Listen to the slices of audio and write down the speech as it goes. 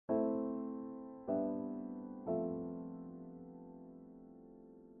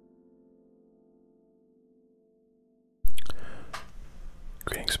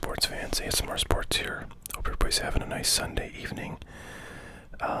Vince ASMR Sports here. Hope everybody's having a nice Sunday evening.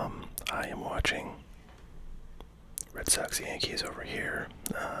 I am watching Red Sox Yankees over here.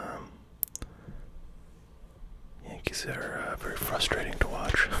 Yankees are very frustrating to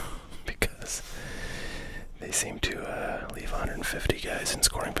watch because they seem to leave 150 guys in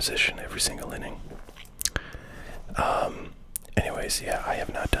scoring position every single inning. Anyways, yeah, I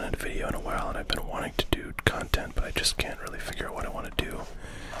have not done a video in a while, and I've been wanting to do content, but I just can't really figure out what I want to do.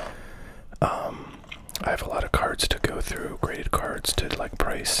 I have a lot of cards to go through, graded cards to like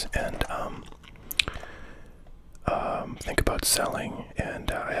price, and think about selling.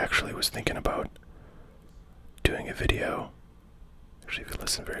 And I actually was thinking about doing a video. Actually, if you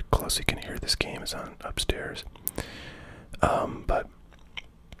listen very close, you can hear this game is on upstairs. But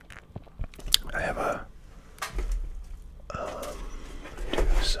I have a do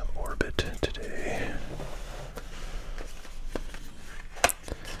some orbit today.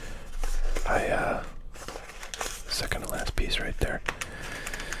 Second to last piece right there.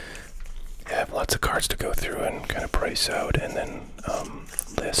 I have lots of cards to go through and kind of price out and then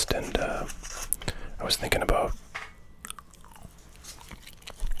list, and I was thinking about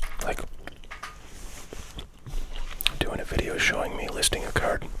like doing a video showing me listing a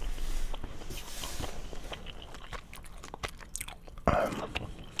card.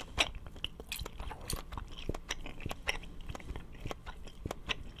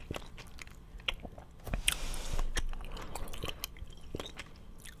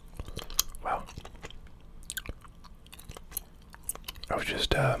 Wow. I was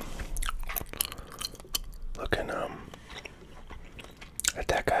just looking at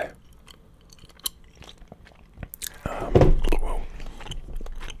that guy. Whoa.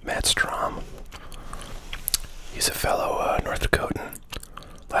 Matt Strom. He's a fellow North Dakotan.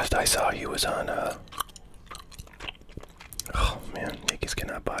 Last I saw, he was on. Oh man, Yankees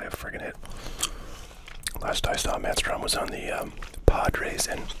cannot buy a friggin' hit. Last I saw, Matt Strom was on the Padres,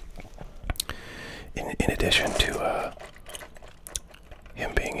 and in addition to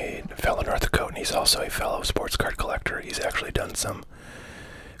him being a fellow North Dakotan, he's also a fellow sports card collector. He's actually done some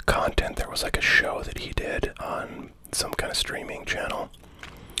content. There was like a show that he did on some kind of streaming channel,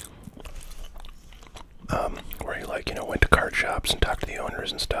 where he went to card shops and talked to the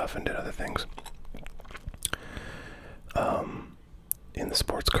owners and stuff and did other things in the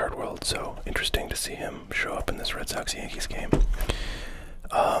sports card world. So interesting to see him show up in this Red Sox Yankees game.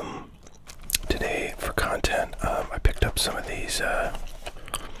 Today for content, I picked up some of these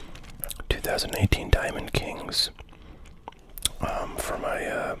 2018 Diamond Kings for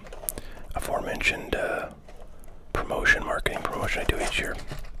my aforementioned marketing promotion I do each year.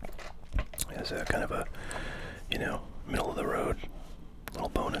 As a kind of a, middle of the road little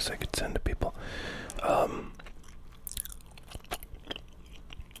bonus I could send to people.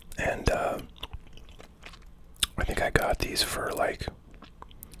 And I think I got these for it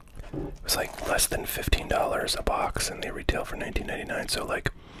was like less than $15 a box, and they retail for $19.99, so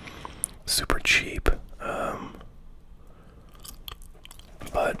like super cheap.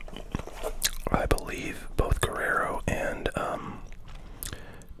 But I believe both Guerrero and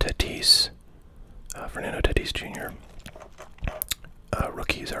Tatis, Fernando Tatis Jr.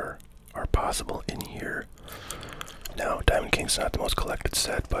 Rookies are possible in here. Now, Diamond King's not the most collected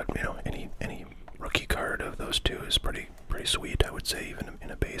set, but any rookie card of those two is pretty sweet, I would say, even in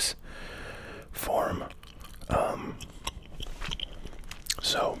a base form.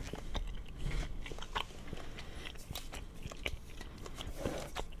 So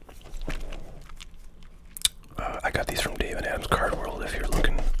I got these from Dave and Adam's Card World. If you're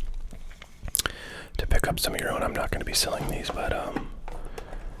looking to pick up some of your own, I'm not going to be selling these, but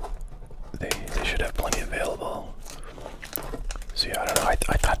they should have plenty available. So yeah, I don't know. I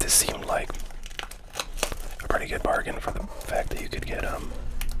thought this seemed like a pretty good bargain for the fact that you could get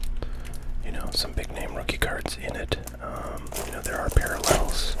some big name rookie cards in it. There are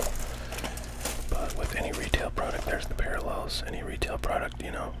parallels, but with any retail product, there's the parallels. Any retail product,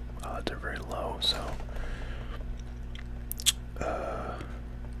 odds are very low. So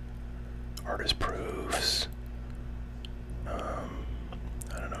artist proofs.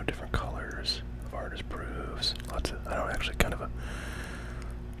 I don't know, different colors of artist proofs. Lots of, I don't actually, kind of a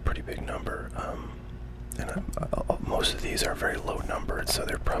pretty big number. And most of these are very low numbered, so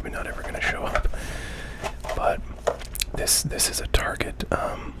they're probably not ever going to show up. But this is a Target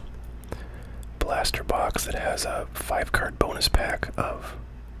blaster box that has a 5-card bonus pack of,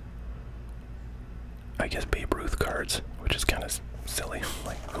 I guess, Babe Ruth cards, which is kind of silly.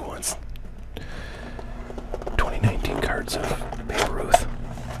 Like, who wants 2019 cards of Babe Ruth?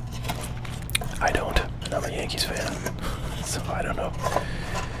 I don't, and I'm a Yankees fan, so I don't know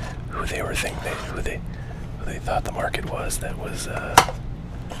who they were who they thought the market was that was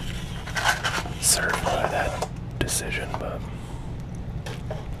served by that decision, but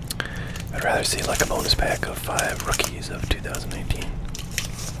I'd rather see like a bonus pack of 5 rookies of 2018.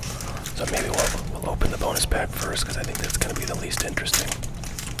 So maybe we'll open the bonus pack first because I think that's going to be the least interesting.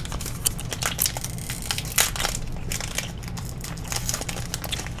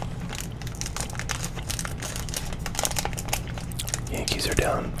 Yankees are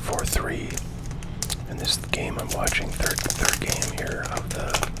down 4-3 in this game. I'm watching third game here of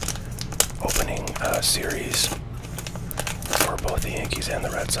the opening series for both the Yankees and the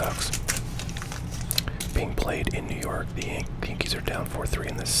Red Sox being played in New York. The Yankees are down 4-3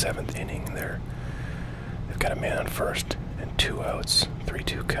 in the 7th inning. They've got a man on first and 2 outs,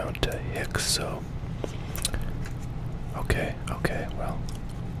 3-2 count to Hicks. So okay, well,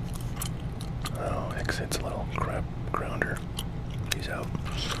 oh, Hicks hits a little crap grounder. He's out.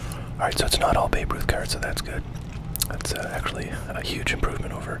 All right, so it's not all Babe Ruth cards, so that's good. That's actually a huge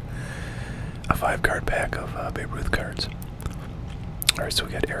improvement over a 5-card pack of Babe Ruth cards. All right, so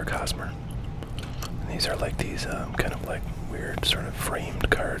we got Eric Hosmer. And these are like these kind of like weird sort of framed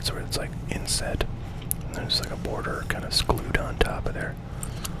cards where it's like inset, and there's like a border kind of glued on top of there.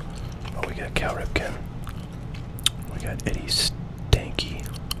 Oh, we got Cal Ripken. We got Eddie Stanky,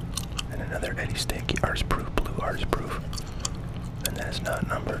 and another Eddie Stanky, artist proof, blue artist proof, and that is not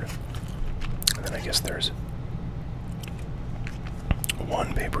numbered. And then I guess there's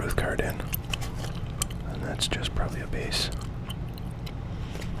one Babe Ruth card in, and that's just probably a base.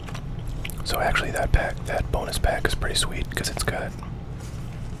 So actually that bonus pack is pretty sweet because it's got,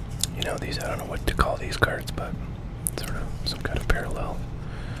 you know, these, I don't know what to call these cards, but sort of some kind of parallel.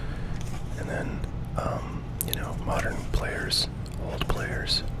 And then, you know, modern players, old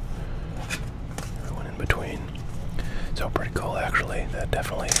players, everyone in between. So pretty cool actually. That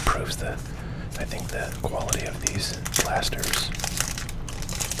definitely improves I think the quality of these blasters.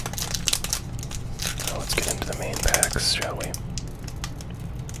 So let's get into the main packs, shall we?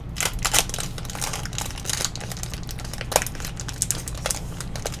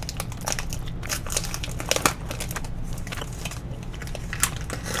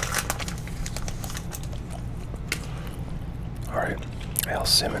 Alright, Al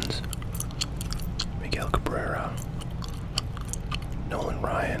Simmons, Miguel Cabrera, Nolan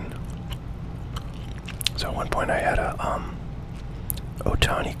Ryan. So at one point I had a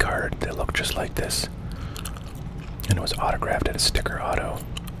Ohtani card that looked just like this, and it was autographed at a sticker auto.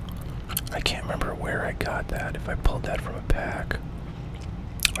 I can't remember where I got that, if I pulled that from a pack.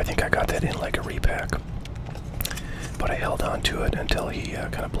 I think I got that in like a repack, but I held on to it until he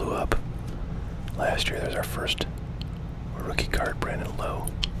kind of blew up last year. There's our first rookie card, Brandon Lowe.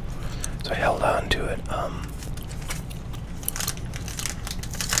 So I held on to it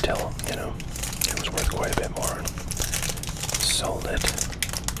until, you know, it was worth quite a bit more, and sold it,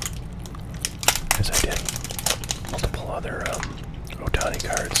 as I did multiple other Ohtani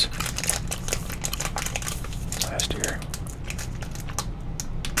cards last year.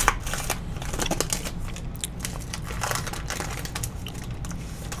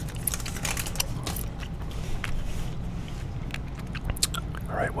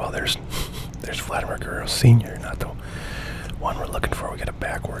 Alright, well there's Vladimir Guerrero Sr., not the one we're looking for. We got a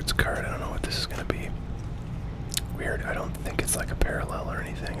backwards card. I don't know what this is going to be. Weird. I don't think it's like a parallel or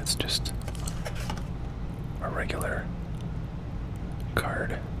anything. It's just a regular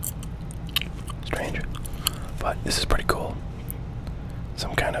card. Strange. But this is pretty cool.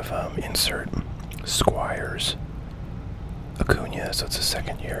 Some kind of insert Squires Acuna. So it's a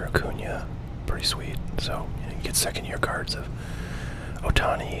second-year Acuna. Pretty sweet. So you get second-year cards of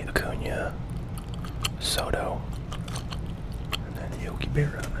Ohtani, Acuna, Soto, and then Yogi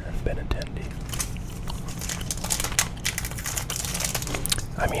Berra and Benintendi.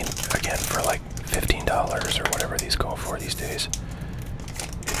 I mean, again, for like $15 or whatever these go for these days,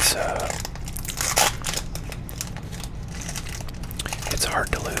 it's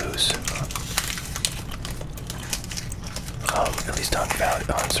hard to lose. At least on value,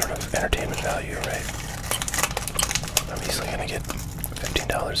 on sort of entertainment value, right? I'm easily gonna get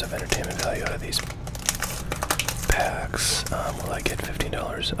 $15 of entertainment value out of these packs. Will I get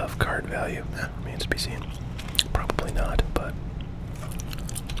 $15 of card value? Remains to be seen. Probably not, but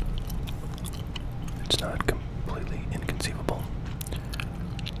it's not completely inconceivable.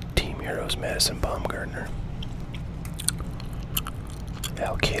 Team Heroes, Madison Baumgartner,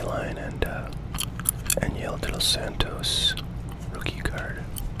 Al Kaline, and Aniel de los Santos rookie card.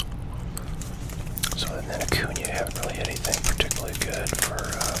 So then Acuna, haven't really hit anything particularly good for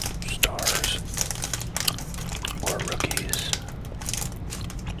stars or rookies.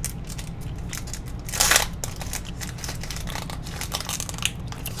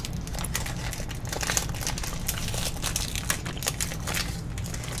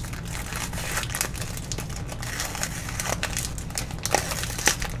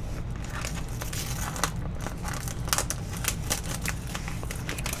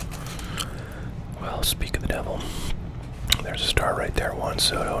 the devil. There's a star right there. Juan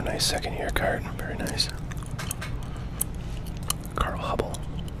Soto, nice second-year card. Very nice. Carl Hubble.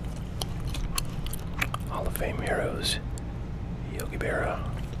 Hall of Fame heroes. Yogi Berra.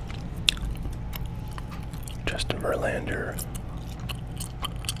 Justin Verlander.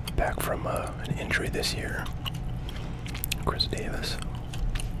 Back from an injury this year. Chris Davis.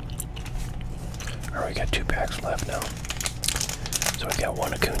 Alright, we got 2 packs left now. So we got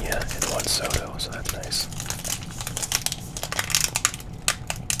 1 Acuna and 1 Soto, so that's nice.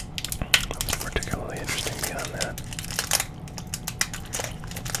 Nothing particularly interesting beyond that.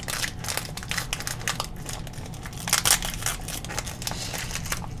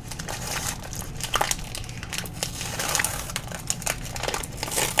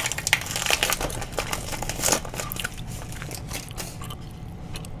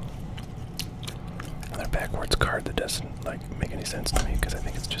 Backwards card that doesn't like make any sense to me because I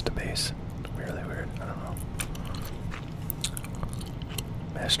think it's just a base. Really weird. I don't know.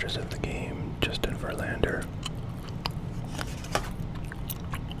 Masters of the Game, Justin Verlander.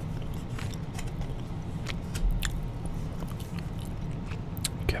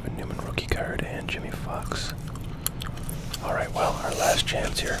 Kevin Newman rookie card and Jimmy Fox. All right, well, our last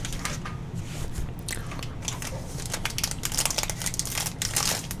chance here.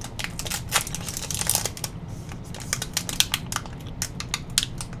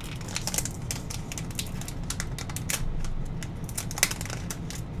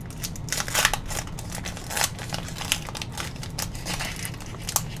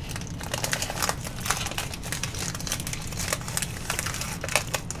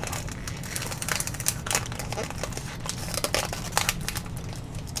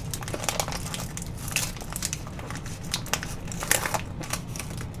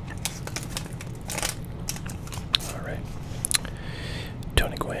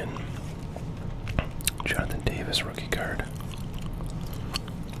 Jonathan Davis rookie card.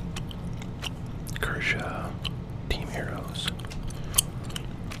 Kershaw, Team Heroes.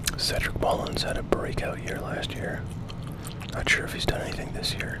 Cedric Mullins had a breakout year last year. Not sure if he's done anything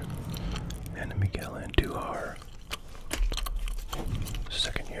this year. And Miguel Andujar,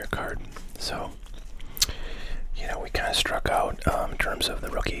 second-year card. So, you know, we kind of struck out in terms of the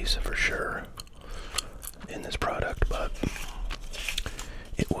rookies for sure in this product, but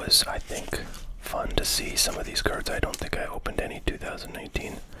it was, I think, fun to see some of these cards. I don't think I opened any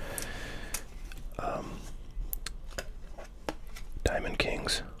 2019 Diamond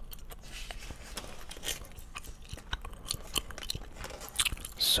Kings.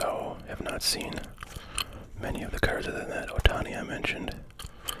 So, have not seen many of the cards other than that Ohtani I mentioned.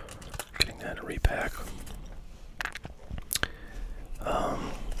 Getting that a repack.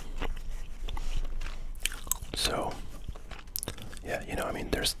 So, yeah, you know, I mean,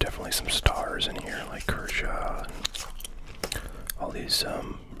 there's definitely some stars in here, like Kershaw, and all these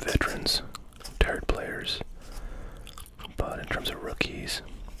veterans, retired players. But in terms of rookies,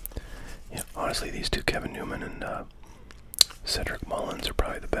 yeah, honestly, these two, Kevin Newman and Cedric Mullins, are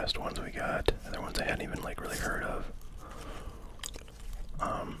probably the best ones we got. Other ones I hadn't even like really heard of.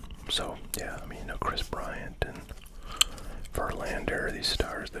 So yeah, I mean, you know, Chris Bryant and Verlander, these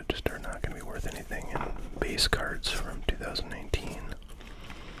stars that just are not going to be worth anything, and base cards from 2019.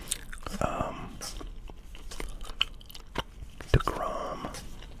 DeGrom,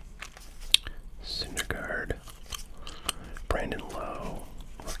 Syndergaard, Brandon Lowe,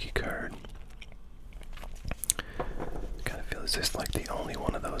 rookie card. Kind of feel, is this like the only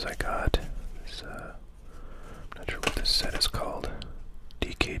one of those I got? This, I'm not sure what this set is called.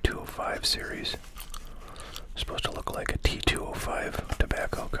 DK205 series. Supposed to look like a T205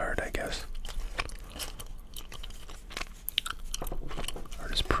 tobacco card, I guess.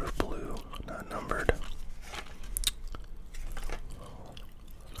 Artist proof blue, not numbered.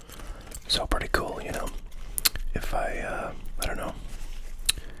 So pretty cool, you know. If I don't know.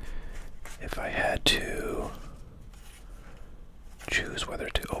 If I had to choose whether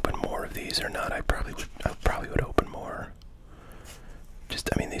to open more of these or not, I probably would open more. Just,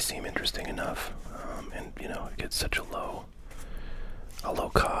 I mean, they seem interesting enough, and you know, it gets such a low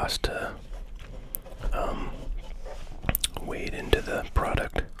cost to wade into the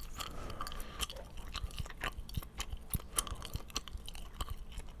product.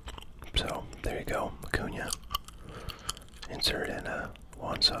 So there you go, Acuna. Insert in a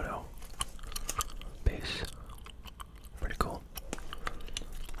Juan Soto base. Pretty cool.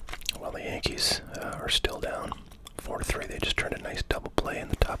 Well, the Yankees are still down 4-3. They just turned a nice double play in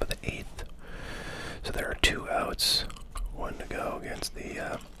the top of the 8th. So there are 2 outs, 1 to go against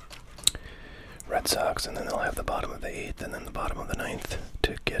the Red Sox, and then they'll have the bottom of the 8th and then the bottom of the 9th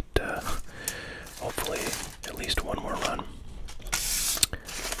to get hopefully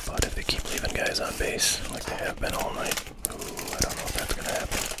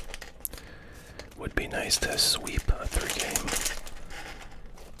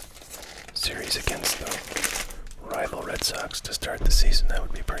series against the rival Red Sox to start the season. That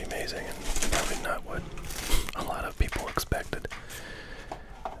would be pretty amazing, and probably not what a lot of people expected.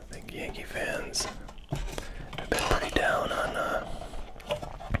 I think Yankee fans have been pretty down on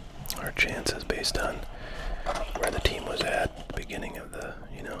our chances based on where the team was at the beginning of the,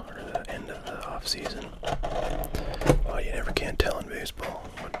 or the end of the off season. Well, you never can tell in baseball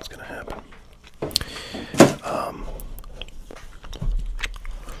what's going to happen.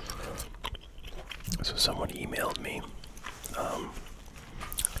 So someone emailed me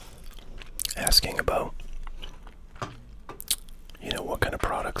asking about, what kind of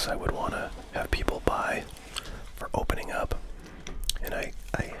products I would want to have people buy for opening up. And I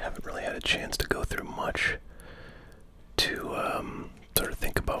haven't really had a chance to go through much to sort of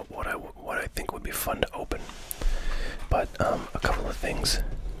think about what I think would be fun to open. But a couple of things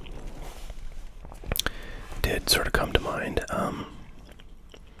did sort of come to mind.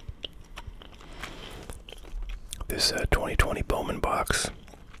 This 2020 Bowman box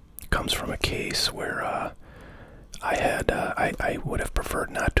comes from a case where I would have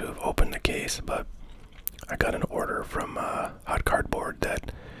preferred not to have opened the case, but I got an order from Hot Cardboard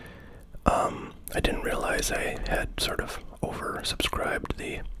that I didn't realize I had sort of oversubscribed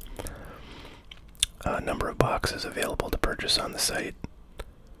the number of boxes available to purchase on the site.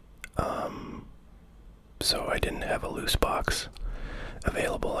 So I didn't have a loose box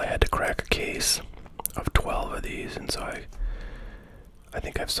available. I had to crack a case of 12 of these, and so I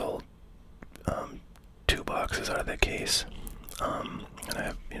think I've sold 2 boxes out of that case, and I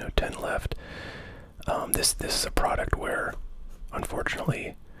have 10 left. This is a product where,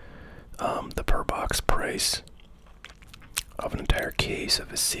 unfortunately, the per box price of an entire case,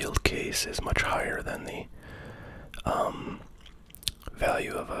 of a sealed case, is much higher than the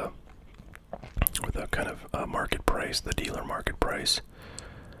value of a kind of market price, the dealer market price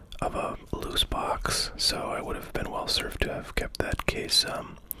of a loose box. So I would have been well served to have kept that case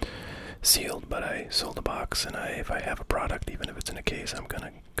sealed, but I sold the box, and if I have a product, even if it's in a case, I'm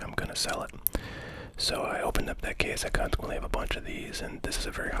gonna sell it. So I opened up that case. I consequently have a bunch of these, and this is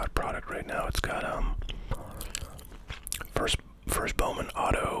a very hot product right now. It's got first Bowman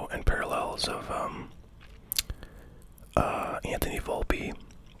auto and parallels of Anthony Volpe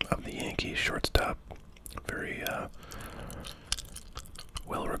of the Yankees, shortstop, very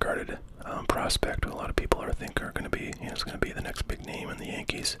well-regarded prospect who a lot of people think are going to be, is going to be the next big name in the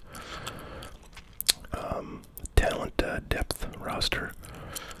Yankees talent depth roster.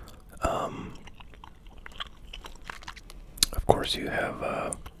 Of course, you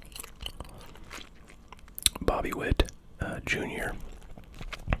have Bobby Witt Jr.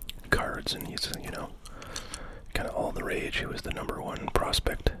 cards, and he's kind of all the rage. He was the #1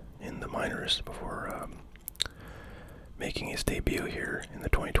 prospect in the minors before making his debut here in the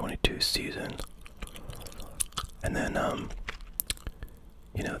 2022 season. And then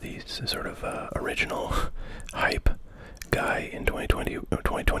these sort of original hype guy in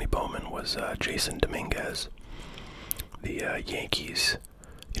 2020 Bowman was Jason Dominguez, the Yankees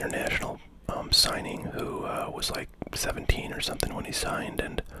international signing, who was like 17 or something when he signed,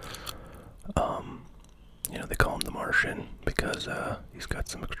 and they call him the Martian because he's got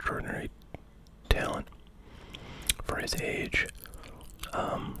some extraordinary talent for his age.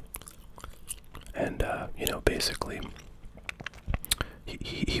 Basically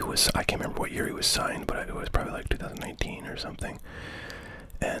he was, I can't remember what year he was signed, but it was probably like 2019 or something.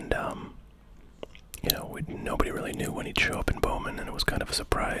 And nobody really knew when he'd show up in Bowman, and it was kind of a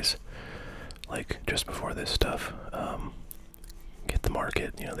surprise. Like just before this stuff hit the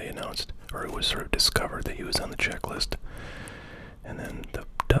market, they announced, or it was sort of discovered, that he was on the checklist, and then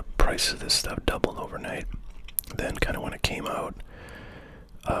the price of this stuff doubled overnight. Then kind of when it came out,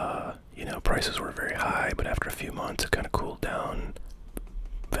 prices were very high, but after a few months it kind of cooled down.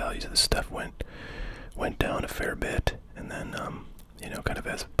 Values of the stuff went down a fair bit, and then kind of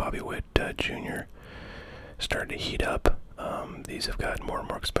as Bobby Witt Jr. started to heat up, these have gotten more and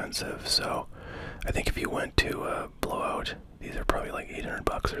more expensive. So I think if you went to Blowout, these are probably like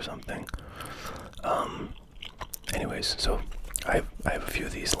 $800 or something. Anyways, so I have a few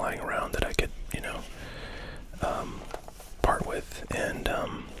of these lying around that I could part with, and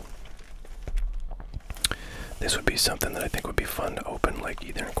this would be something that I think would be fun to open, like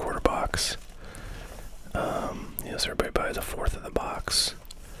either in quarter box, so everybody buys a fourth of the box,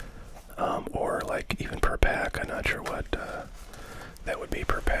 or like even per pack. I'm not sure what that would be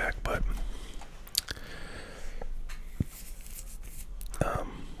per pack, but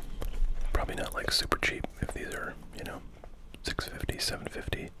probably not like super cheap if these are $650,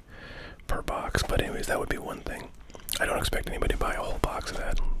 $750 per box. But anyways, that would be one thing. I don't expect anybody to buy a whole box of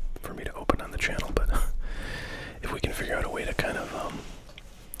that for me to open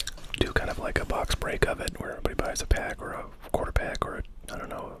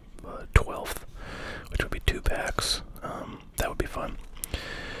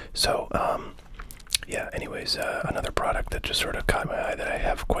So, yeah, anyways, another product that just sort of caught my eye, that I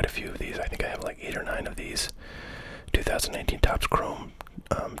have quite a few of these. I think I have like 8 or 9 of these 2019 Topps Chrome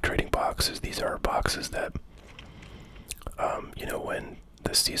trading boxes. These are boxes that, you know, when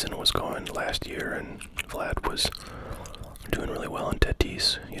the season was going last year and Vlad was doing really well, and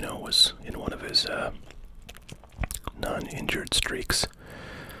Tatis, you know, was in one of his non-injured streaks.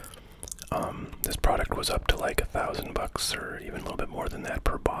 This product was up to like $1,000 or even a little bit more than that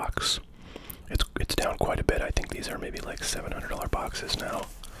per box. It's down quite a bit. I think these are maybe like $700 boxes now.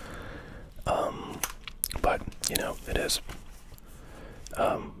 But you know, it is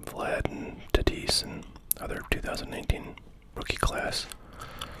Vlad and Tatis and other 2019 rookie class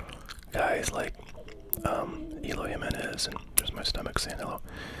guys like Eloy Jimenez, and there's my stomach saying hello.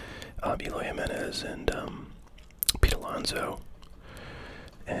 Eloy Jimenez and Pete Alonso,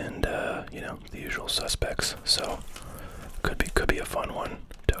 and you know, the usual suspects. So could be a fun one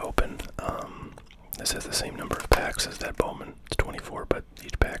to open. This has the same number of packs as that Bowman. It's 24, but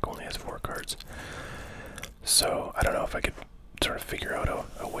each pack only has 4 cards. So I don't know if I could sort of figure out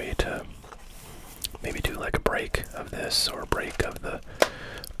a way to maybe do like a break of this or a break of the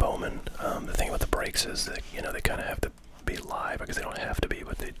Bowman. The thing about the breaks is that, you know, they kind of have to be live, because they don't have to be,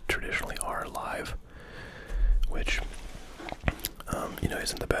 but they traditionally are live, which you know,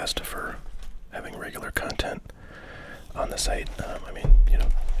 isn't the best for having regular content on the site. I mean, you know,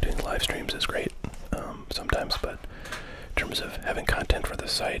 doing live streams is great sometimes, but in terms of having content for the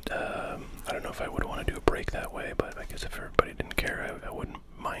site, I don't know if I would want to do a break that way, but I guess if everybody didn't care, I wouldn't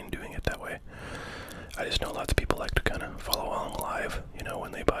mind doing it that way. I just know lots of people like to kind of follow along live, you know,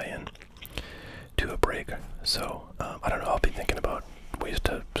 when they buy in to a break. So I don't know, I'll be thinking about ways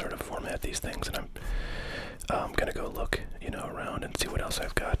to sort of format these things, and I'm gonna go look, you know, around and see what else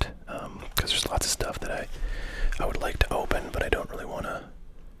I've got, because there's lots of stuff that I would like to open, but I don't really want to,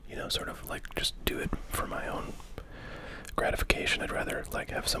 you know, sort of like just do it for my own gratification. I'd rather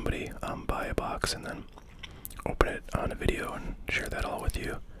like have somebody buy a box and then open it on a video and share that all with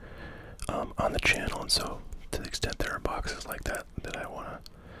you on the channel. And so to the extent there are boxes like that that I want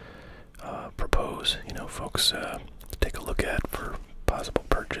to propose, you know, folks take a look at for possible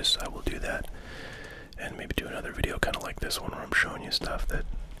purchase, I will do that, and maybe do another video kind of like this one where I'm showing you stuff that,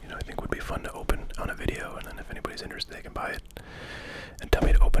 you know, I think would be fun to open on a video, and then if anybody's interested, they can buy it and tell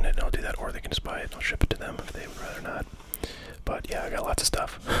me to open it, and I'll do that, or they can just buy it and I'll ship it to them if they would rather not. But yeah, I got lots of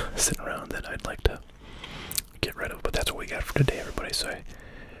stuff sitting around that I'd like to get rid of, but that's what we got for today, everybody. So I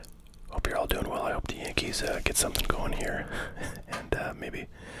hope you're all doing well. I hope the Yankees get something going here and maybe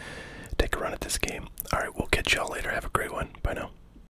take a run at this game. Alright, we'll catch y'all later. Have a great one. Bye now.